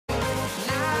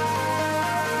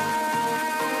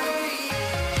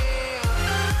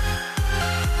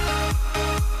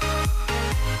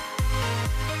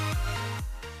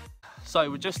So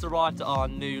we just arrived at our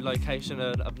new location,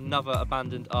 another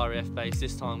abandoned R.A.F base.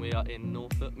 This time we are in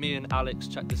Norfolk. Me and Alex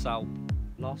checked this out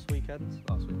last weekend.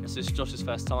 This is Josh's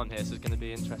first time here, so it's going to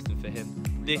be interesting for him.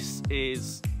 This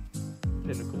is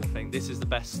pinnacle, I think. This is the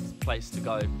best place to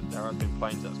go. There have been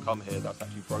planes that's come here that's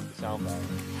actually broke the sound barrier.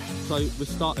 So we're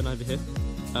starting over here,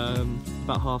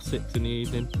 about 6:30 in the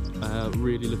evening.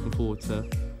 Really looking forward to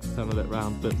having a look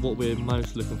round, but what we're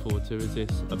most looking forward to is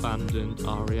this abandoned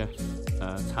R.A.F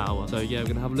tower. So yeah, we're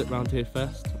going to have a look round here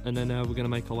first, and then we're going to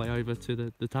make our way over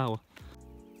to the tower.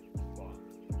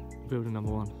 Building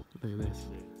number 1. Look at this.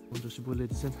 Just your boy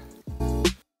lids in.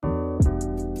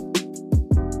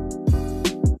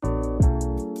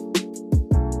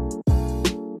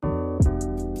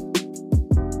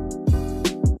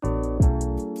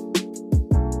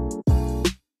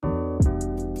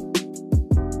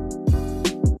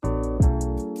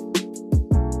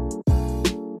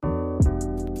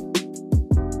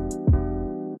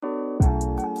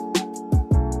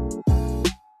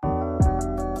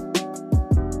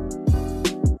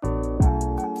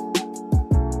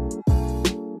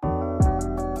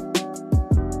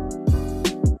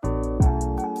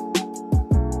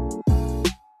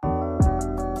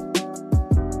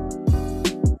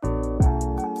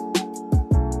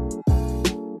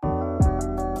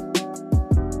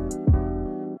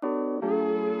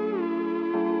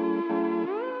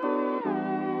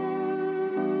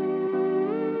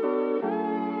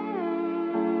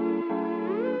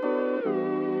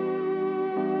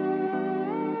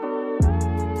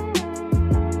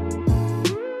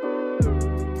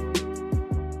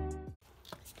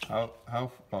 How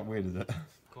like weird is it?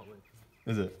 Quite weird.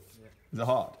 Is it? Yeah. Is it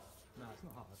hard? No, it's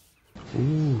not hard.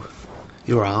 Ooh,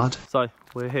 you're hard. So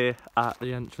we're here at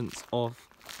the entrance of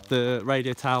the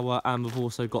radio tower, and we've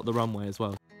also got the runway as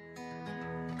well.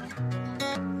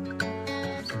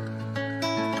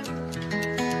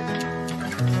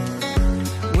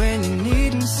 When you're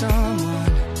needing someone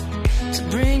to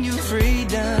bring you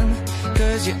freedom,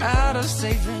 'cause you're out of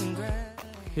saving ground.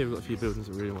 Here we've got a few buildings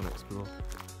we really want to explore,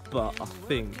 but I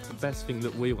think the best thing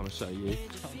that we want to show you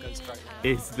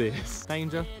is this.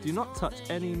 Danger, do not touch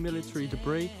any military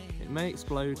debris. It may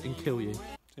explode and kill you.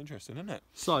 It's interesting, isn't it?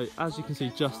 So, as you can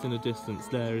see just in the distance,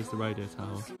 there is the radio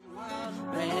tower.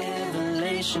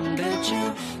 Revelation, but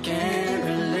you can't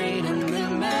relate, and the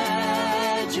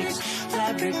magic's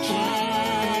fabricated.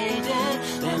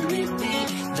 Let me be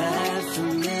that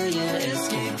familiar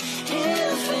escape.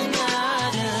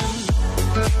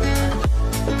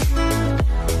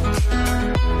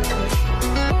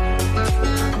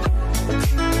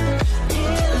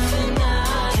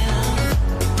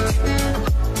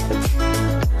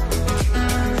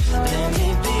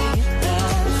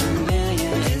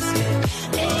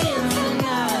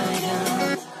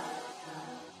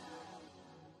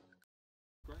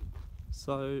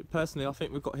 So personally, I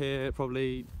think we've got here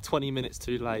probably 20 minutes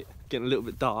too late, getting a little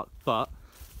bit dark, but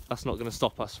that's not going to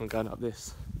stop us from going up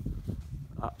this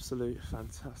absolute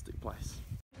fantastic place.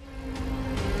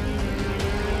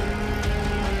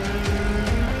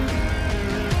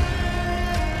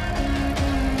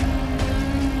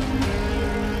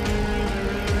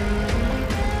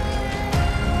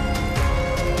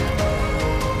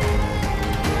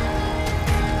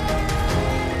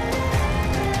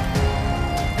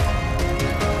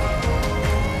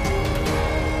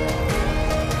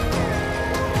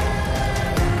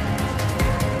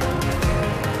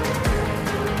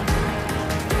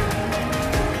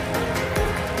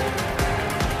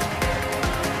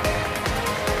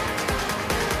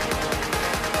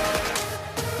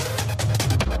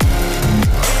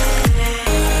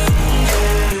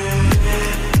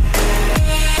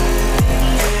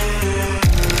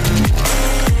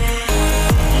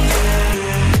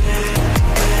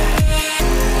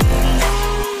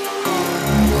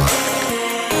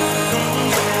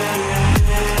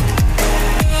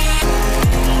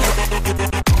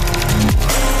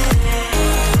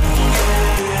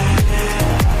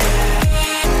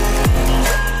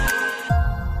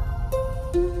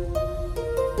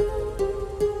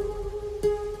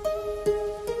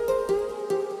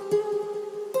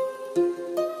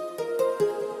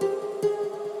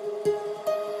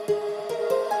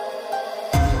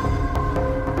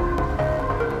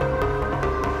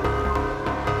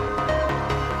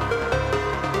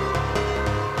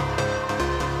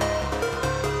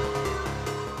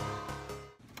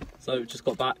 So we just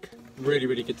got back,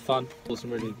 really good fun. Saw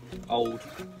some really old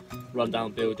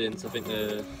rundown buildings. I think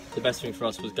the best thing for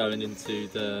us was going into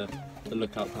the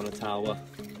lookout kind of tower,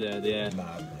 the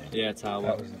air tower.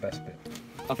 That was the best bit.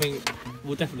 I think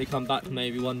we'll definitely come back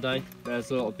maybe one day.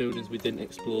 There's a lot of buildings we didn't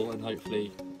explore, and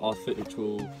hopefully our footage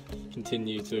will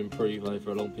continue to improve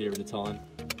over a long period of time.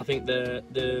 I think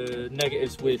the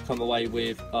negatives we've come away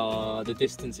with are the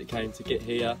distance it came to get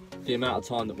here, the amount of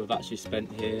time that we've actually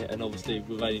spent here, and obviously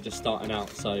we're only just starting out,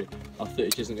 so our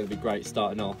footage isn't going to be great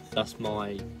starting off. That's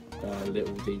my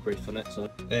little debrief on it. So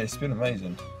yeah, it's been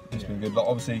amazing. It's been good. Like,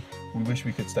 obviously, we wish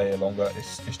we could stay here longer.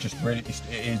 It's just really, it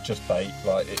is just bait.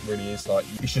 Like, it really is. Like,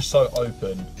 it's just so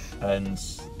open, and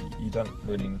you don't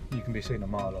really. You can be seen a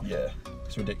mile off. Yeah,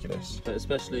 it's ridiculous. but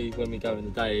especially when we go in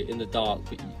the day, in the dark,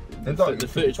 the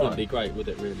footage wouldn't be great, would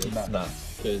it really? Nah.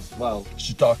 Because, well, It's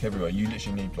just dark everywhere. You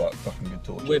literally need like fucking good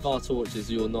torches. with our torches,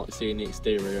 you're not seeing the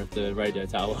exterior of the radio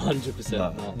tower. 100%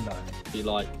 not. No. If you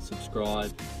like,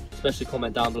 subscribe, especially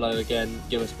comment down below again,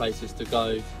 give us places to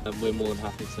go, and we're more than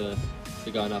happy to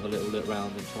go and have a little look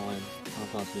around and try and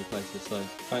find some new places. So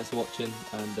thanks for watching,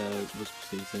 and we'll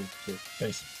see you soon. Cheers.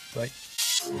 Peace.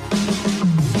 Bye.